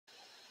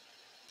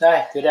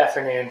Hi, good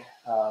afternoon.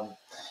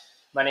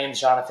 My name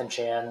is Jonathan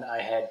Chan.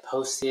 I had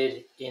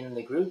posted in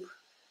the group,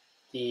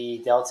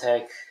 the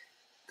Deltec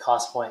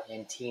Costpoint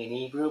and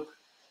T&E group,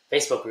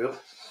 Facebook group,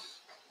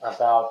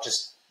 about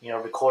just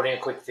recording a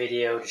quick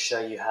video to show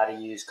you how to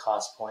use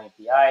Costpoint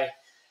BI.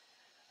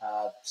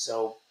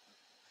 So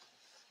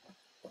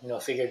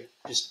figured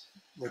just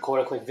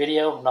record a quick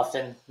video,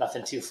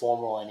 nothing too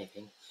formal or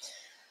anything.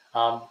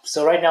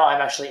 So right now I'm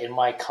actually in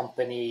my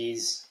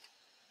company's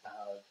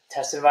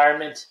test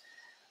environment.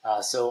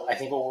 So I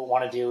think what we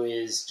want to do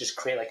is just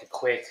create like a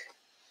quick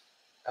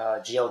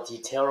GL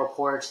detail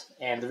report.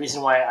 And the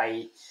reason why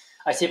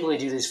I typically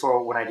do this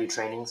for when I do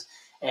trainings,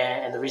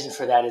 and the reason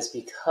for that is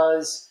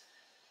because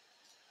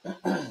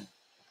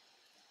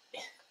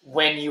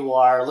when you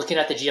are looking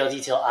at the GL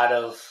detail out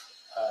of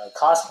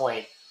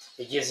Costpoint,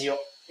 it gives you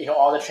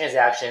all the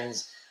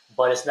transactions,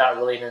 but it's not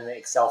really in an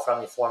Excel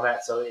friendly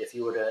format. So if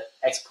you were to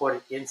export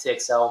it into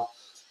Excel,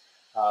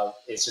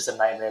 it's just a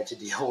nightmare to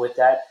deal with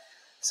that.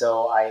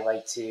 So I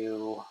like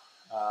to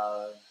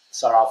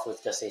start off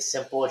with just a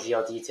simple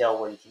GL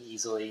detail where you can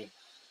easily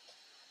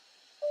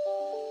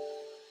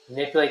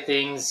manipulate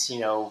things,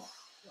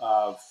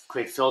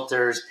 create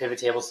filters, pivot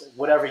tables,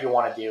 whatever you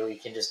want to do. You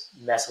can just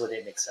mess with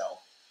it in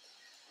Excel.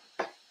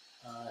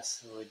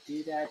 So we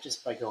do that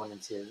just by going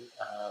into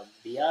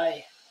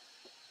BI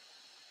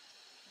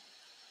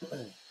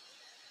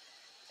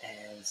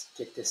and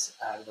get this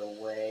out of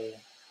the way.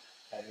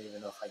 I don't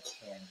even know if I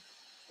can,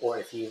 or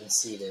if you even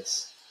see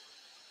this.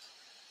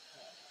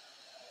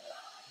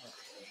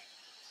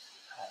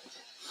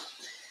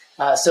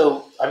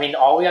 So,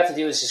 all we have to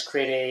do is just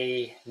create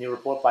a new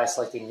report by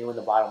selecting new in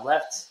the bottom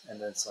left and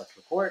then select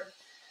report.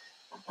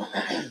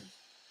 And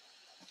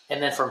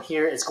then from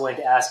here, it's going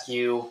to ask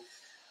you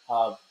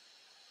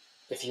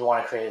if you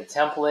want to create a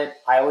template.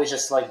 I always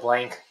just select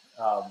blank.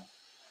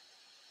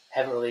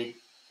 Haven't really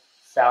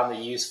found the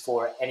use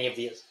for any of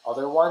the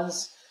other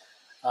ones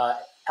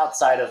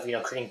outside of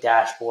creating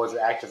dashboards or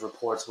active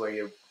reports where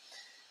you're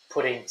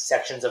putting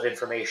sections of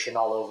information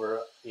all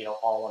over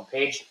all on one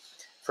page.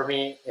 For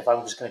me, if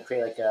I'm just going to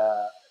create like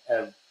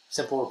a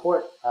simple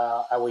report,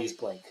 I will use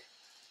blank.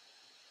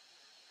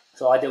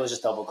 So all I did was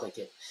just double click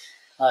it.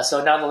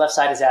 So now on the left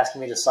side is asking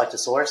me to select a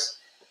source.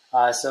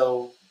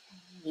 So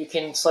you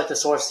can select a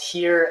source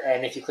here,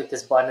 and if you click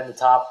this button in the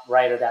top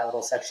right of that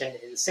little section,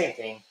 it's the same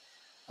thing.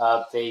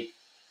 They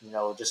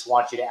just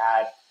want you to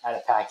add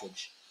a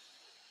package.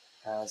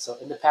 So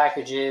in the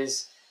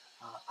packages,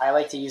 I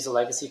like to use the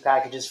legacy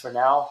packages for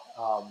now.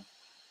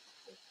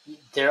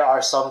 There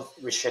are some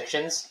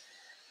restrictions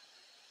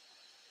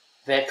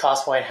that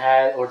Costpoint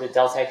had, or the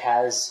Deltec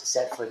has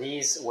set for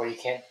these, where you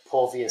can't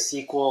pull via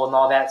SQL and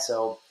all that.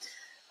 So,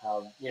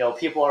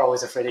 people are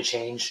always afraid to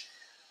change.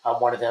 I'm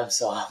one of them,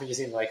 so I'm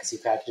using the legacy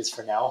packages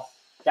for now.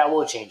 That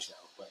will change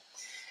though. But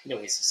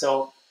anyways,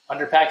 so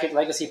under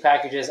legacy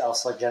packages, I'll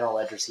select General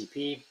Ledger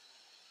CP,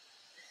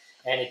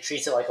 and it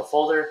treats it like a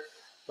folder.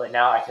 But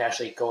now I can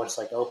actually go and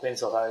select open.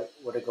 So if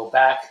I were to go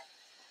back,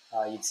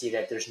 you'd see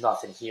that there's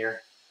nothing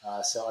here.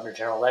 So under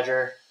General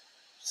Ledger,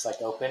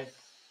 select open.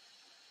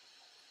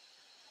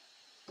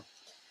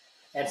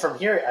 And from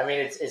here,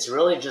 it's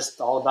really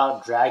just all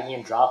about dragging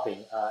and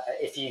dropping.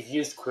 If you've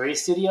used Query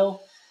Studio,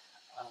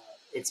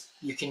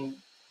 you can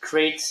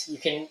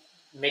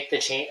make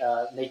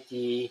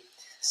the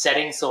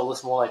settings so it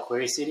looks more like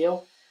Query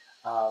Studio,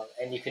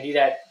 and you can do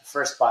that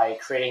first by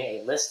creating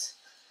a list.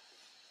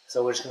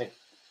 So we're just going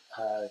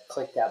to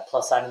click that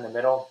plus sign in the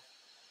middle,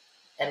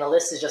 and the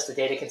list is just a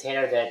data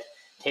container that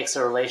takes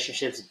the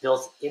relationships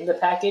built in the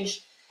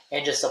package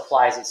and just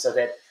applies it so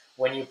that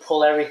when you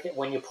pull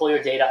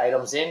your data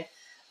items in,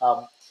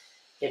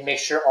 it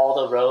makes sure all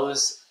the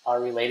rows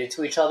are related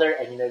to each other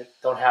and you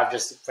don't have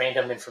just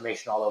random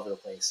information all over the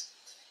place.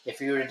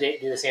 If you were to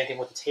do the same thing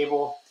with the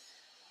table,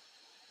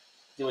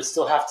 you would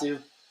still have to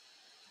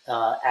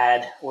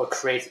add or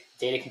create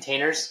data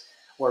containers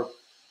or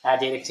add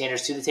data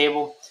containers to the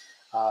table.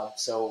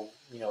 So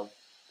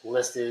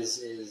list is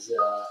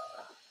the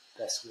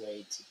best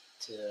way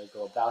to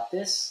go about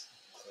this.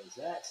 Close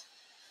that.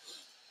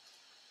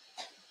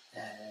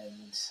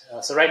 And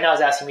so right now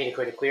it's asking me to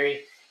create a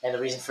query. And the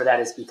reason for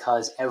that is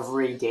because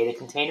every data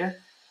container,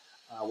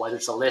 whether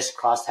it's a list,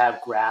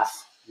 crosstab,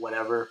 graph,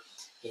 whatever,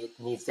 it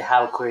needs to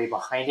have a query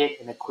behind it.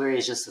 And a query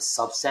is just a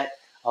subset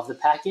of the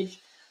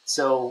package.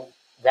 So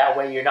that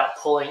way you're not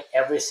pulling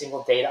every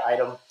single data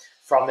item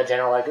from the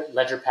general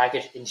ledger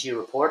package into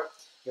your report.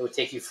 It would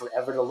take you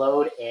forever to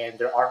load, and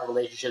there aren't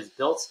relationships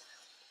built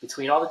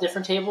between all the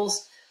different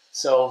tables.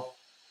 So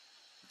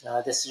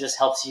this just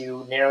helps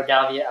you narrow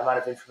down the amount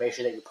of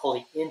information that you're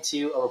pulling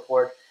into a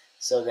report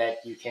so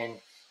that you can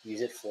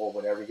use it for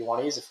whatever you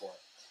want to use it for.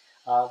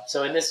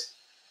 So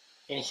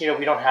in here,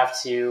 we don't have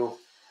to,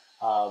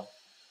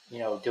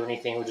 do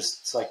anything. We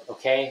just select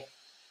OK.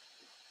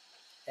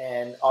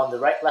 And on the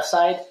left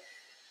side,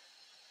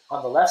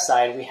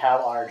 we have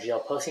our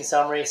GL posting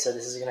summary. So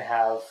this is going to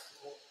have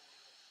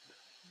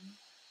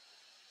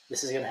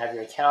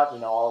your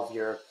account, all of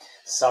your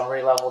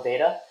summary level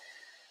data.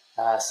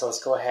 So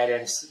let's go ahead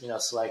and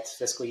select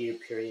fiscal year,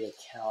 period,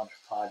 account,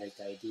 project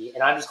ID,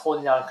 and I'm just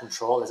holding down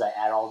Control as I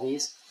add all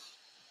these.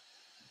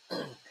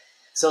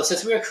 So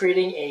since we are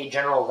creating a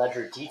general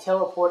ledger detail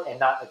report and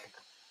not a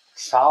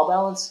trial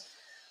balance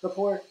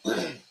report,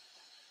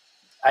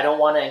 I don't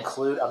want to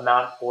include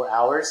amount or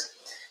hours.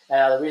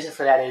 The reason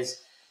for that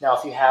is, now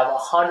if you have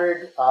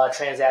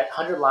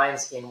 100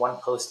 lines in one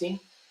posting,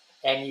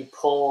 and you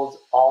pulled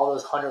all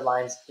those 100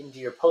 lines into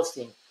your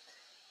posting,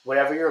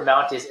 whatever your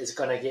amount is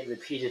going to get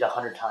repeated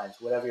 100 times.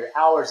 Whatever your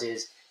hours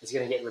is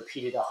going to get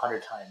repeated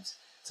 100 times.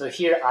 So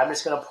here, I'm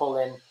just going to pull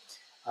in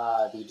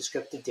the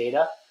descriptive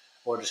data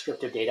or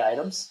descriptive data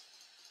items.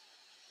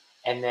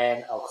 And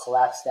then I'll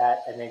collapse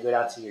that and then go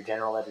down to your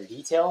general ledger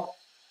detail.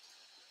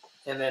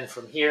 And then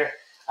from here,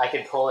 I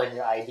can pull in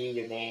your ID,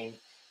 your name,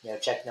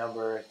 check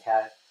number,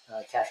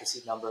 cash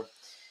receipt number.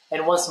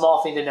 And one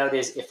small thing to note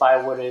is if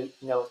I were to,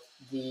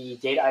 the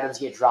data items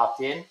get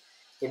dropped in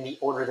the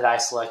order that I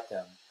select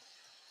them.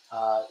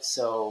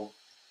 So,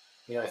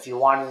 if you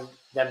wanted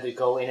them to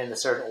go in a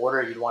certain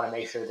order, you'd want to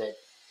make sure that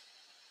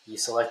you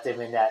select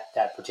them in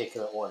that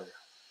particular order.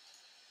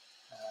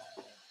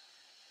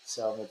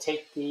 So I'm going to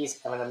take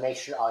these, I'm going to make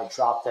sure I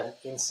drop them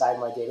inside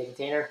my data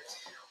container.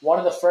 One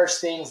of the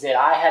first things that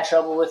I had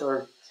trouble with,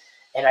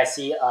 and I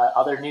see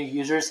other new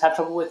users have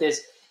trouble with,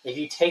 is if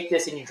you take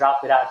this and you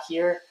drop it out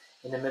here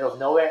in the middle of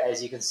nowhere,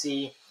 as you can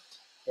see,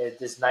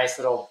 this nice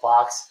little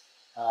box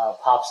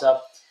pops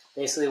up.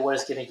 Basically what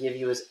it's going to give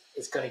you is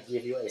it's going to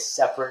give you a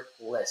separate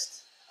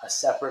list, a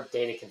separate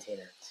data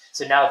container.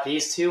 So now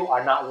these two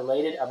are not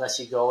related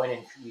unless you go in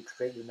and you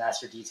create your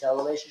master detail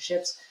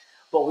relationships,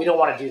 but we don't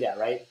want to do that,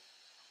 right?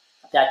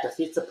 That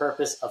defeats the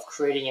purpose of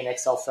creating an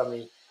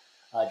Excel-friendly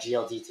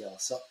GL detail.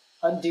 So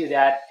undo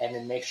that and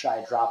then make sure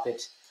I drop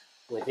it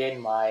within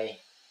my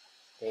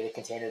data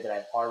container that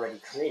I've already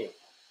created.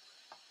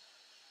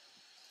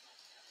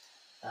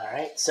 All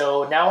right,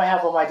 so now I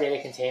have all my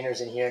data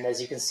containers in here, and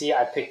as you can see,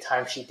 I picked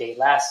timesheet date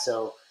last,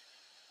 so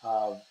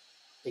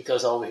it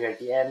goes over here at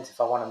the end. If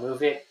I want to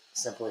move it,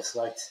 simply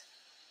select,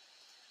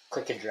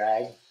 click and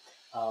drag.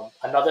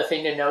 Another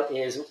thing to note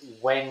is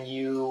when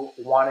you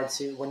want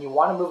to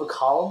move a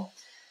column,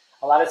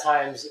 a lot of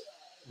times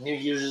new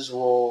users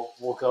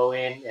will go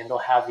in and they'll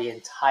have the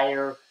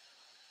entire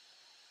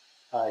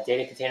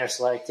data container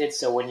selected.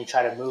 So when you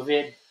try to move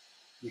it,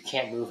 you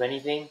can't move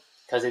anything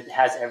because it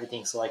has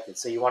everything selected.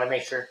 So you want to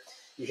make sure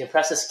you can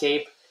press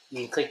escape. You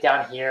can click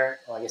down here.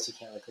 Well, I guess you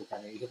can't really click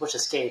down here. You can push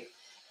escape,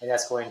 and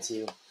that's going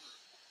to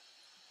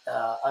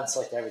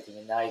unselect everything.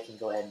 And now you can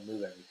go ahead and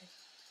move everything,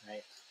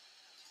 right?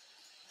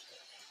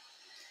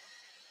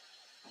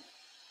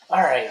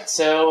 All right,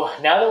 so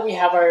now that we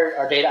have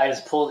our data items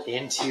pulled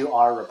into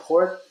our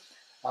report,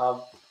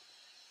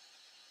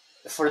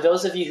 for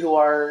those of you who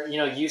are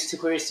used to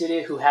Query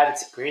Studio, who have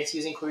experience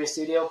using Query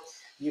Studio,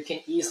 you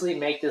can easily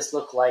make this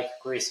look like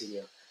Query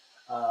Studio.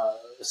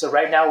 So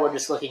right now we're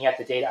just looking at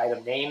the data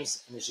item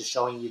names, and it's just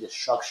showing you the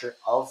structure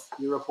of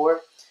your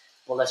report.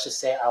 But let's just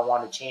say I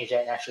want to change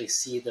that and actually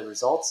see the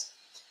results.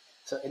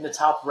 So in the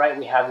top right,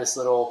 we have this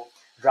little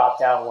drop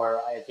down where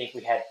I think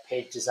we had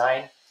page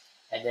design.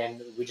 And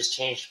then we just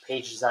changed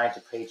page design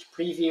to page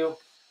preview.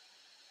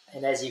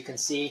 And as you can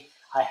see,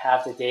 I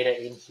have the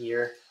data in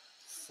here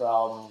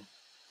from,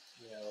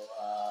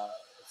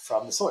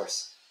 from the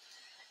source.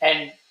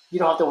 And you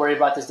don't have to worry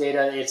about this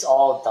data. It's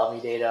all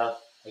dummy data.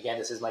 Again,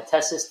 this is my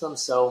test system,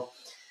 so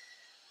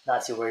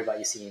not too worried about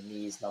you seeing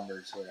these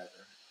numbers or whatever.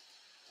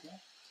 Yeah.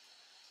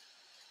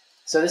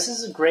 So this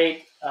is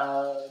great,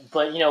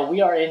 but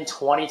we are in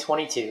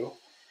 2022,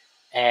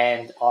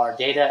 and our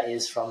data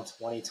is from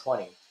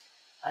 2020.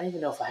 I don't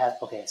even know if I have,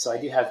 okay, so I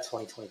do have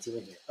 2022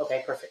 in here.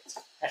 Okay, perfect.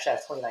 Actually, I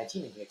have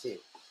 2019 in here too.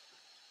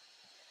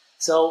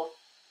 So,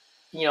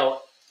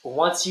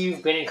 once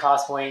you've been in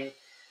Costpoint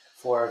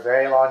for a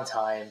very long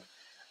time,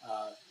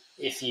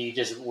 if you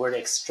just were to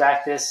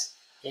extract this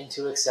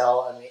into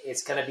Excel, I mean,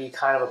 it's going to be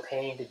kind of a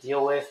pain to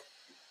deal with.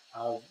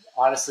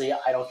 Honestly,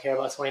 I don't care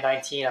about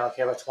 2019. I don't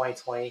care about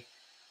 2020.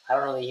 I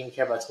don't really even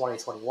care about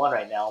 2021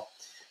 right now.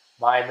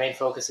 My main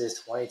focus is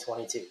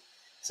 2022.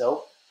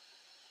 So,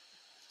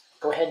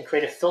 go ahead and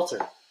create a filter.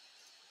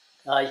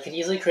 You can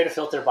easily create a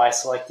filter by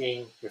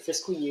selecting your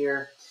fiscal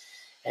year,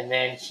 and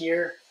then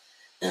here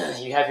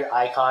you have your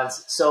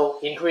icons. So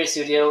in Query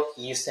Studio,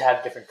 you used to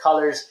have different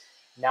colors.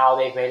 Now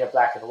they've made it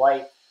black and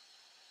white.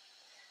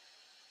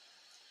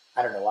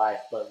 I don't know why,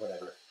 but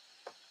whatever.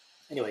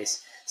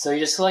 Anyways, so you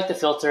just select the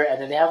filter,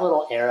 and then they have a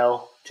little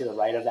arrow to the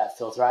right of that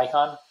filter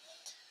icon.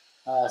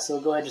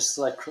 So go ahead and just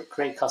select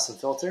Create Custom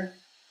Filter.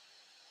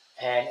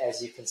 And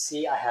as you can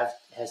see, it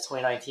has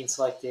 2019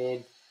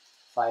 selected.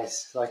 If I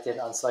select it,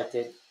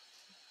 unselected,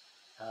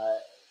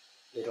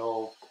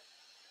 it'll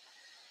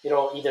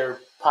either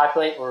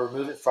populate or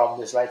remove it from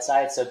this right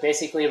side. So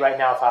basically right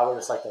now, if I were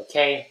to select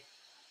OK,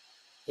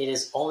 it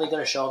is only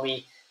going to show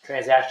me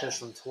transactions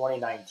from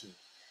 2019.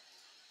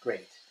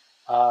 Great.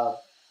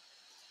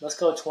 Let's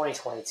go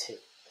 2022.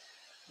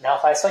 Now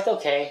if I select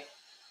OK,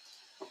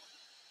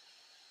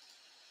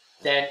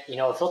 then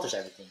it filters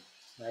everything.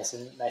 Nice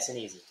and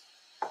easy.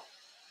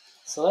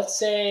 So let's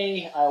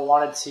say I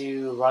wanted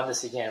to run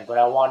this again, but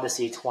I wanted to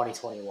see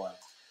 2021.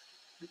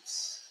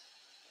 Oops.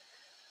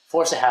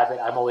 Force a habit,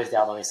 I'm always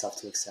downloading stuff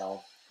to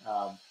Excel.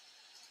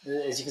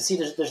 As you can see,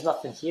 there's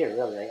nothing here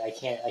really. I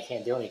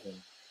can't do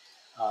anything.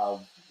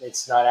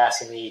 It's not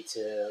asking me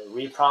to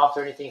reprompt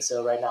or anything,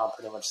 so right now I'm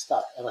pretty much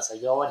stuck unless I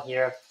go in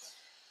here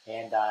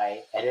and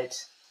I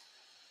edit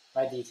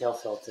my detail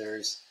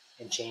filters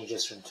and change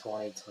this from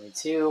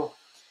 2022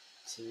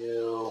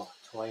 to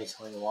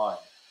 2021.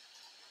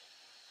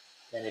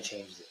 Then it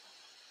changes it.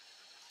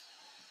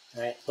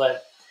 All right,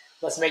 but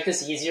let's make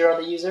this easier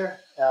on the user.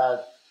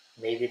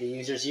 Maybe the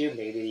user's you,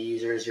 maybe the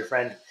user is your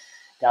friend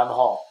down the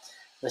hall.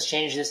 Let's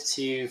change this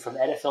to, from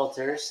edit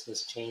filters,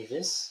 let's change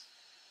this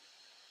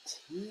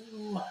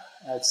to,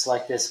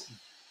 select this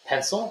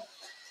pencil,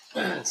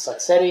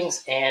 select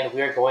settings, and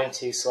we're going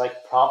to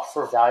select prompt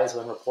for values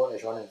when report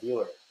is run in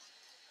viewer.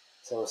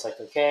 So we'll select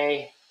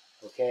OK,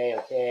 OK,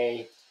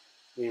 OK.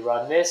 We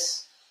run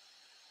this.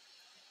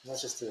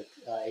 Let's just do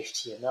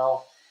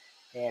HTML,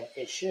 and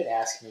it should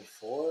ask me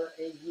for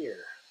a year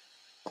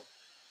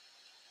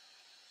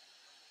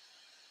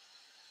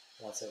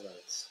once it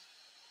loads.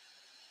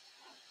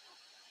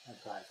 I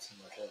probably have too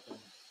much open.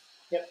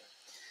 Yep.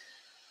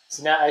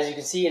 So now, as you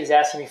can see, it is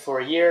asking me for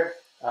a year.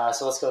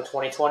 So let's go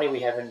 2020.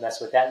 We haven't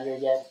messed with that year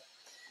yet.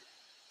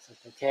 So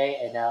okay,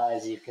 and now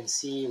as you can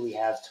see, we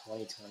have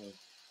 2020.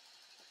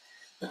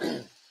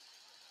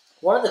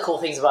 One of the cool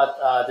things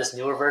about this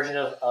newer version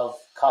of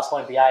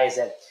Costpoint BI is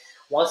that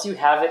once you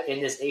have it in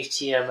this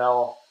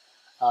HTML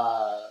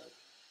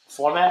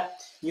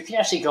format, you can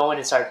actually go in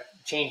and start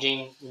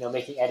changing,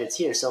 making edits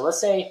here. So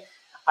let's say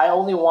I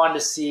only wanted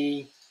to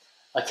see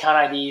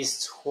account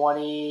IDs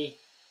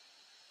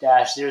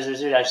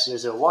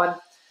 20-000-001.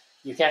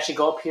 You can actually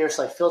go up here,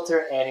 select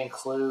filter, and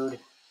include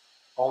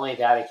only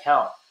that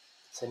account.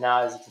 So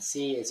now, as you can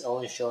see, it's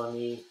only showing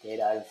me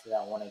data item for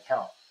that one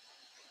account.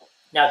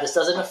 Now, this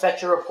doesn't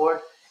affect your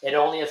report. It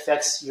only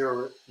affects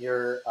your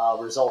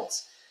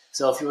results.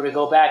 So if you were to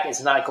go back,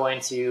 it's not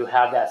going to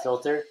have that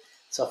filter.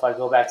 So if I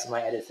go back to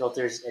my edit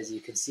filters, as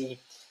you can see,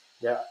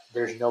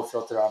 there's no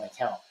filter on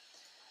account.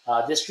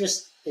 This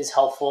just is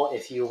helpful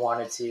if you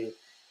wanted to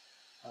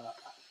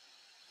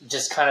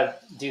just kind of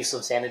do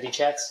some sanity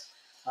checks.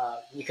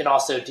 You can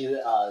also do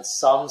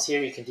sums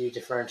here. You can do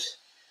different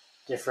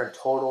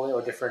total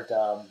or different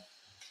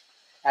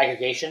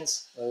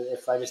aggregations.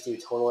 If I just do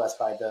total, that's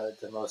probably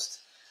the most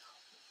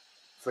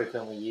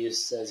frequently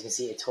used. So as you can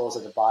see, it totals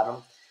at the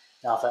bottom.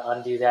 Now if I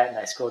undo that and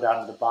I scroll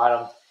down to the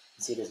bottom, you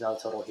can see there's no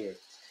total here.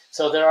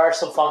 So there are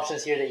some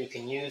functions here that you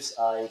can use,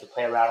 you can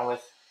play around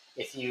with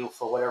if you,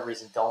 for whatever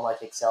reason, don't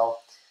like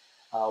Excel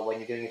when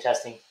you're doing your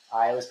testing.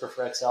 I always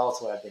prefer Excel. It's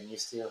what I've been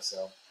used to.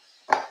 So,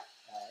 yeah.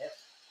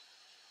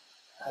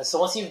 So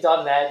once you've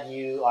done that,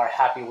 you are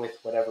happy with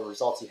whatever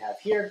results you have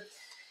here.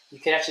 You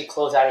can actually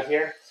close out of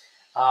here.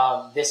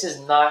 This is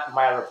not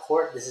my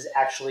report. This is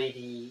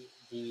actually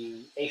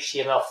the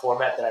HTML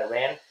format that I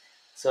ran.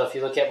 So if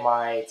you look at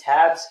my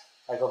tabs,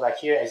 I go back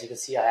here. As you can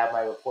see, I have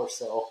my report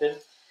still open.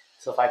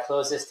 So if I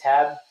close this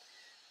tab,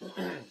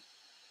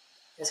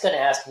 it's going to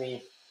ask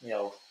me,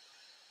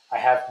 I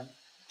have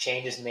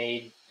changes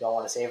made, don't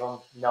want to save them.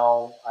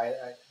 No, I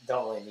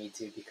don't really need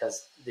to,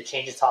 because the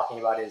change it's talking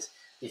about is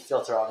the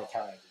filter on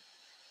account ID.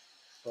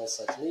 So let's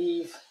select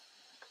leave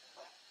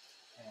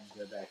and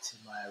go back to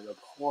my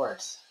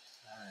report.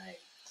 All right.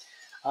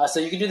 So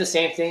you can do the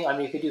same thing. I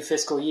mean, you could do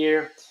fiscal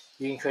year.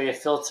 You can create a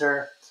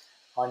filter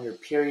on your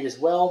period as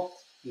well.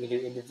 You can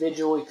do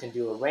individual. You can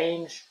do a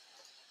range.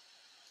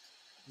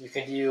 You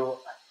can do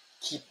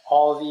keep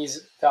all of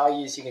these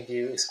values. You can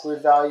do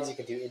exclude values. You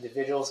can do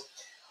individuals.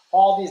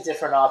 All these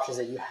different options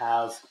that you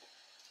have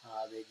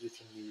that you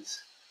can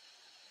use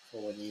for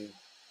when you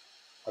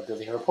are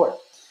building a report.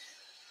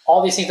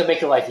 All these things will make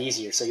your life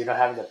easier, so you're not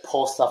having to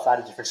pull stuff out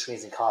of different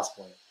screens in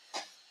Costpoint.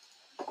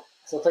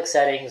 So click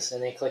settings,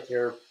 and then click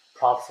your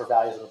prompt for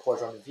values and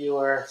reports on the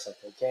viewer.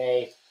 Select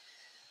OK.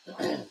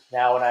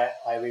 Now when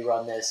I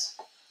rerun this,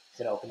 it's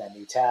going to open that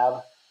new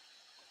tab.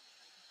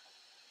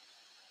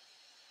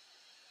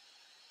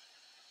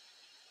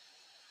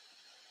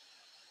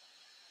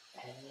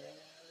 And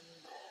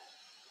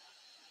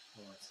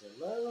once it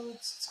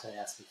loads, it's going to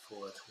ask me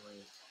for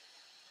 20.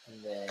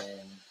 And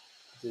then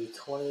do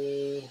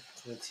 20,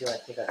 22, I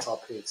think I saw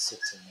period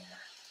 6 in there.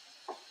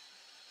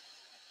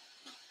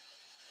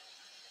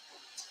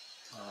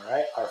 All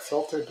right, our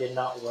filter did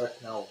not work.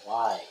 Now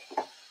why?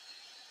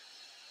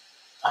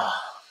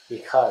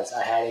 Because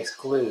I had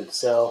exclude.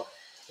 So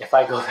if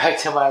I go back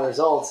to my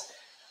results,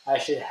 I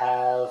should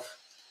have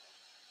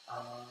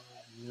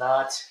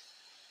not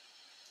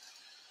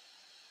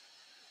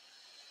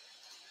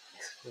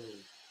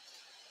exclude,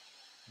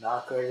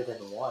 not greater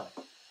than 1.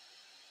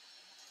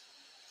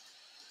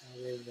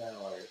 Maybe that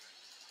order.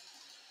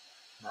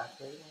 Not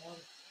greater than 1?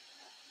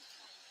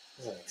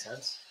 Does that make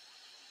sense?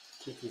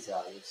 Keep these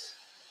values.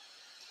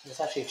 Let's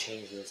actually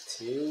change this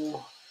to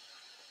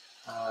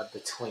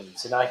between.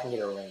 So now I can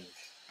get a range.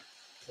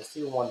 Let's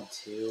do 1 to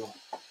 2.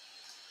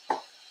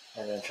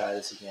 And then try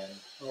this again.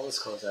 Well, let's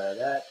close out of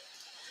that.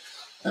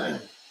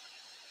 And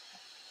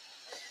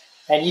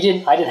I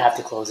didn't have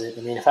to close it.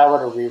 I mean, if I were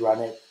to rerun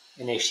it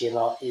in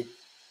HTML,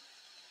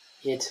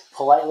 it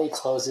politely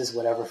closes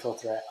whatever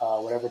filter,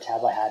 whatever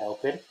tab I had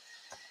open,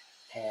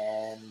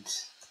 and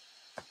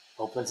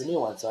opens a new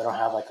one. So I don't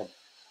have like a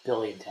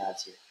billion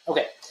tabs here.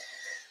 Okay,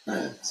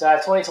 so I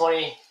have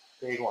 2020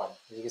 period 1.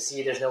 As you can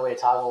see, there's no way to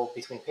toggle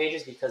between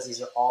pages because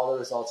these are all the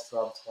results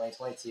from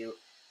 2022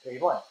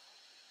 period 1.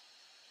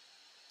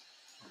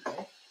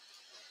 Okay.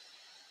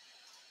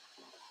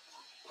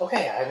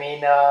 Okay, I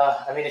mean,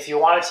 if you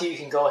wanted to, you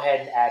can go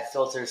ahead and add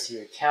filters to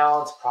your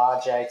account,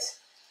 project.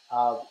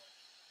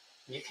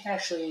 You can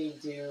actually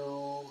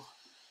do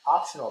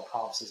optional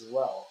prompts as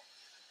well.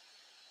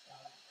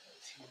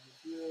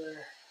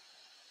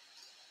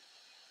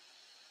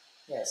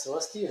 Yeah, so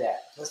let's do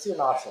that. Let's do an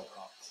optional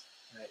prompt.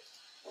 Right?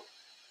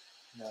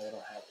 No, they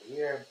don't have it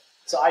here.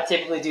 So I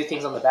typically do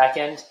things on the back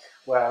end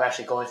where I'm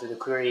actually going through the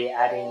query,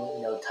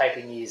 adding,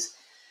 typing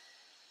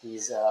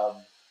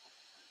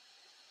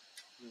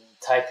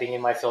typing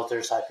in my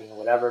filters, typing in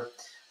whatever,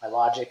 my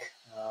logic.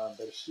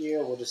 But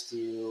here we'll just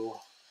do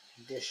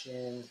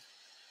condition,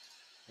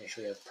 make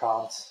sure we have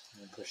prompts,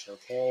 and then push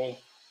OK.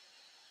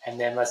 And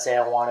then let's say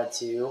I wanted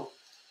to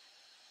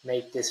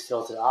make this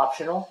filter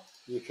optional.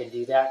 You can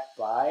do that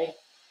by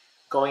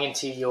going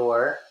into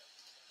your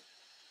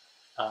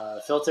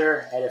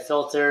filter, edit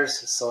filters,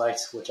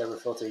 select whichever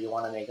filter you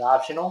want to make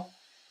optional,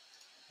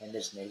 and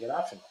just make it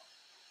optional.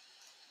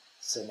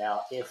 So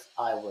now if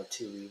I were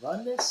to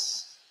rerun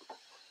this,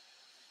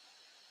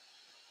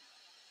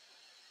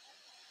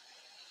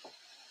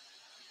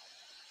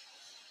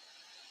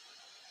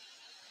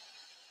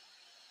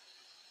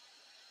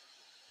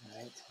 all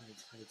right,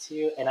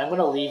 2022, and I'm going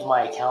to leave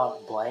my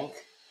account blank.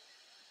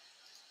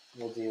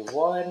 We'll do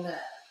 1,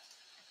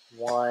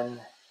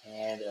 1,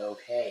 and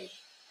OK.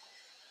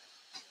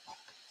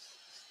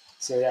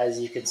 So as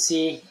you can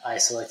see, I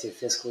selected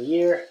fiscal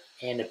year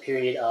and a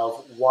period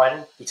of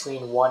 1,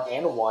 between 1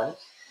 and 1.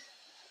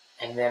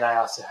 And then I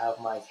also have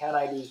my account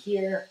ID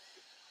here,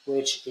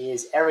 which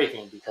is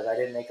everything because I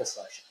didn't make a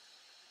selection.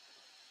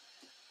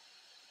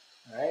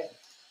 All right.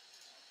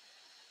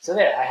 So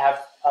there, I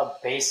have a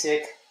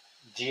basic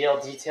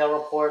GL detail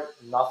report,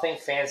 nothing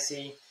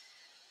fancy.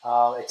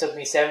 It took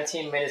me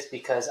 17 minutes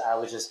because I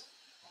was just,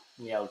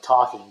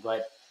 talking,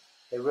 but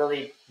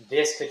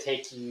this could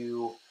take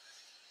you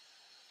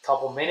a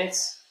couple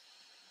minutes.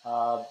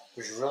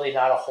 There's really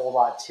not a whole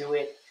lot to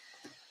it.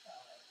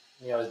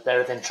 It's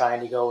better than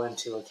trying to go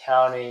into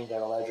accounting,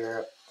 general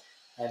ledger,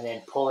 and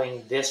then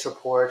pulling this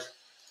report.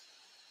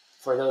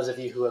 For those of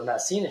you who have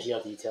not seen the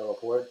GL detail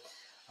report,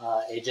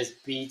 it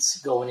just beats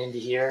going into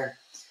here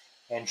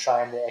and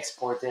trying to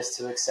export this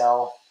to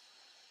Excel,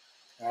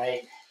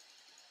 right?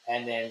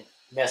 And then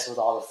mess with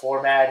all the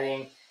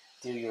formatting,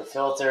 do your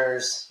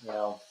filters,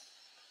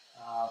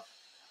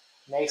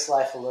 makes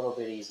life a little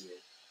bit easier.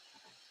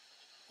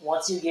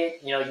 Once you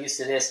get, used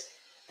to this,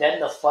 then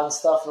the fun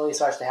stuff really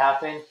starts to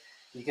happen.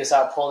 You can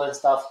start pulling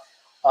stuff.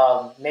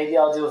 Maybe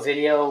I'll do a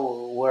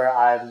video where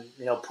I'm,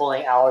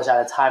 pulling hours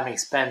at a time and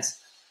expense,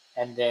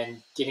 and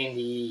then getting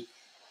the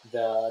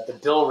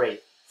bill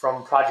rate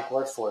from Project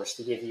Workforce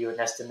to give you an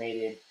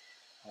estimated,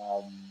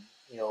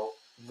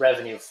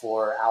 revenue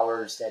for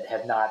hours that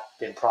have not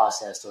been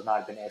processed or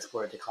not been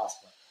exported to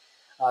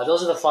Costpoint.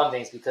 Those are the fun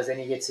things because then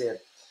you get to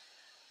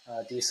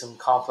do some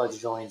complex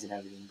joins and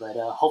everything. But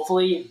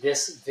hopefully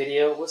this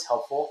video was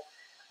helpful.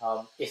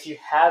 If you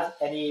have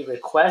any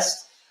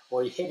requests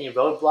or you hit any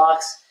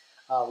roadblocks,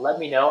 let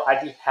me know.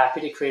 I'd be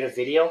happy to create a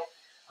video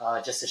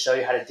just to show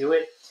you how to do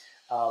it.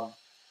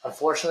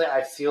 Unfortunately,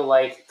 I feel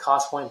like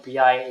Costpoint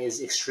BI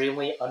is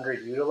extremely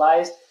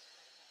underutilized.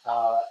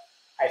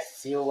 I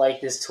feel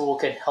like this tool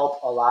can help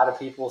a lot of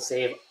people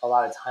save a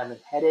lot of time and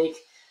headache.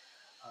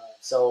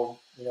 So,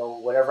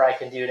 whatever I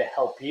can do to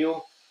help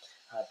you,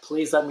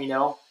 please let me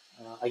know.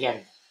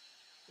 Again,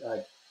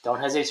 don't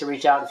hesitate to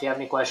reach out if you have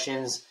any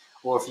questions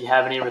or if you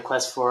have any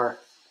requests for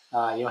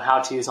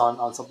how-tos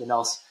on something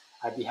else.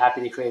 I'd be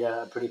happy to create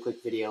a pretty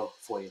quick video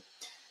for you.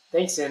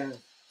 Thanks, and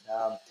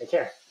take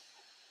care.